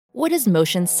What does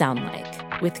motion sound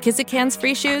like? With Kizik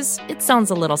hands-free shoes, it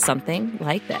sounds a little something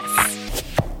like this.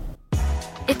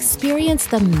 Experience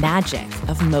the magic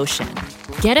of motion.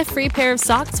 Get a free pair of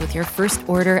socks with your first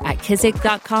order at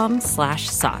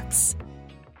kizik.com/socks.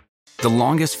 The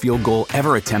longest field goal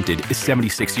ever attempted is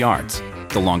 76 yards.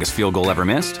 The longest field goal ever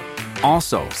missed?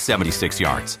 Also 76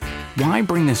 yards. Why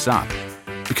bring this up?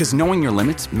 Because knowing your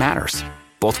limits matters,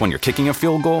 both when you're kicking a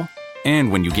field goal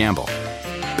and when you gamble.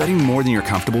 Betting more than you're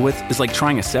comfortable with is like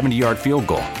trying a 70-yard field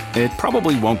goal. It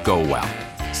probably won't go well.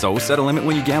 So set a limit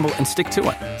when you gamble and stick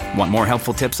to it. Want more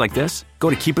helpful tips like this?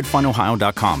 Go to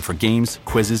keepitfunohio.com for games,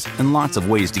 quizzes, and lots of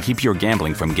ways to keep your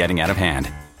gambling from getting out of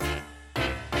hand.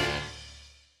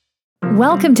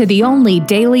 Welcome to the only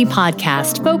daily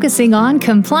podcast focusing on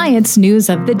compliance news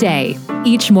of the day.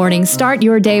 Each morning, start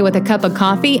your day with a cup of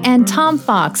coffee and Tom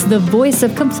Fox, the voice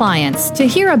of compliance, to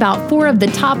hear about 4 of the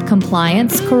top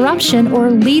compliance, corruption,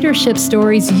 or leadership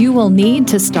stories you will need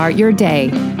to start your day.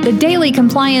 The Daily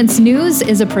Compliance News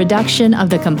is a production of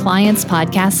the Compliance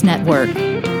Podcast Network.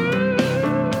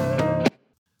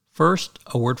 First,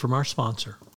 a word from our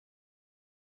sponsor.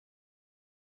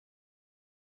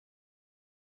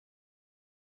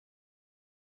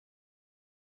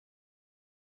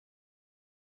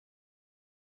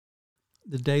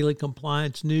 The Daily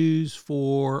Compliance News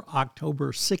for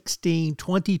October 16,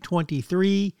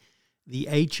 2023, the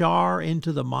HR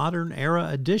into the Modern Era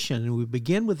edition. And we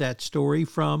begin with that story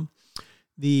from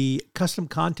the custom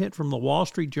content from the Wall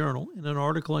Street Journal in an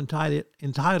article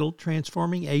entitled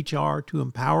Transforming HR to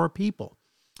Empower People.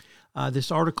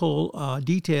 This article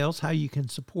details how you can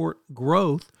support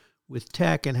growth with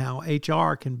tech and how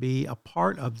HR can be a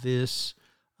part of this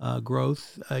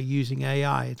growth using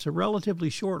AI. It's a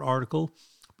relatively short article,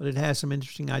 but it has some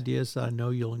interesting ideas that I know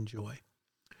you'll enjoy.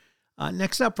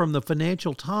 Next up from the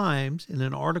Financial Times, in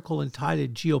an article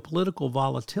entitled Geopolitical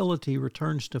Volatility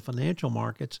Returns to Financial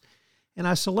Markets. And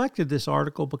I selected this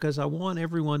article because I want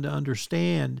everyone to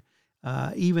understand,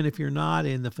 even if you're not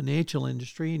in the financial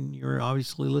industry, and you're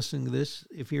obviously listening to this,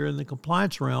 if you're in the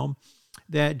compliance realm,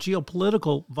 that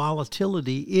geopolitical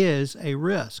volatility is a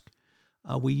risk.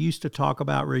 We used to talk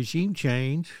about regime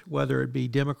change, whether it be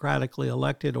democratically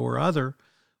elected or other.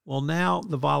 Well, now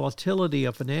the volatility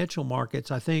of financial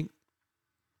markets, I think,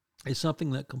 is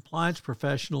something that compliance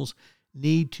professionals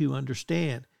need to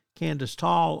understand. Candace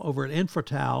Tall over at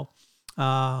Infratal,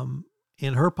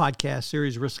 in her podcast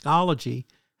series, Riskology,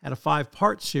 had a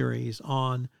 5-part series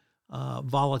on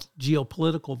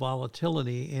geopolitical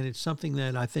volatility, and it's something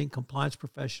that I think compliance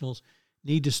professionals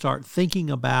need to start thinking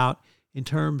about in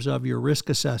terms of your risk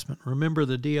assessment. Remember,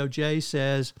 the DOJ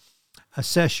says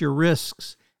assess your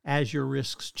risks as your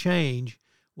risks change.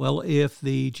 Well, if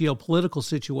the geopolitical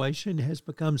situation has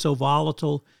become so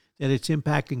volatile that it's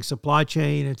impacting supply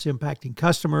chain, it's impacting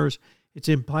customers, it's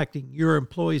impacting your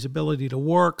employees' ability to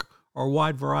work, or a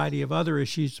wide variety of other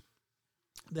issues,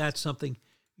 that's something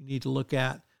you need to look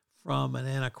at from an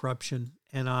anti-corruption,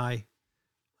 money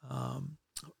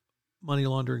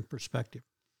laundering perspective.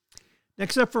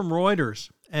 Next up from Reuters,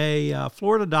 a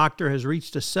Florida doctor has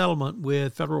reached a settlement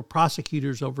with federal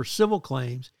prosecutors over civil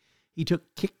claims. He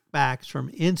took kickbacks from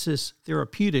Insys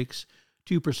Therapeutics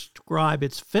to prescribe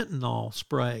its fentanyl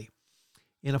spray.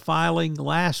 In a filing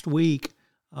last week,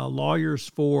 lawyers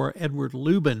for Edward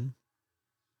Lubin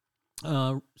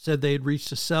said they had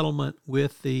reached a settlement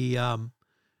with the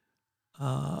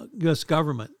U.S.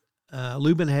 government.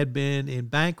 Lubin had been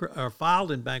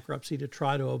filed in bankruptcy to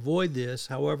try to avoid this.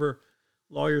 However,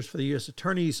 lawyers for the U.S.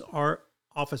 Attorney's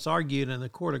Office argued, and the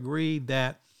court agreed,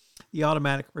 that the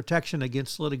automatic protection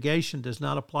against litigation does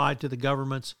not apply to the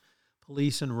government's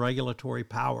police and regulatory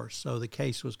powers. So the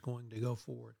case was going to go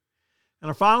forward. And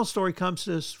our final story comes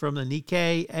to us from the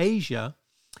Nikkei Asia,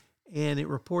 and it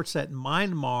reports that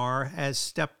Myanmar has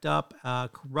stepped up a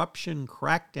corruption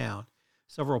crackdown.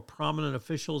 Several prominent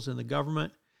officials in the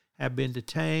government have been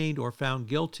detained or found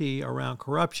guilty around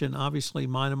corruption. Obviously,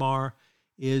 Myanmar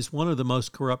is one of the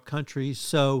most corrupt countries,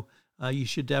 so you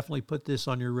should definitely put this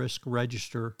on your risk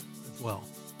register as well.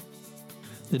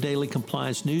 The Daily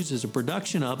Compliance News is a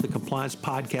production of the Compliance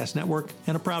Podcast Network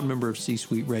and a proud member of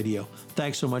C-Suite Radio.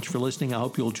 Thanks so much for listening. I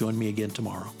hope you'll join me again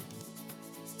tomorrow.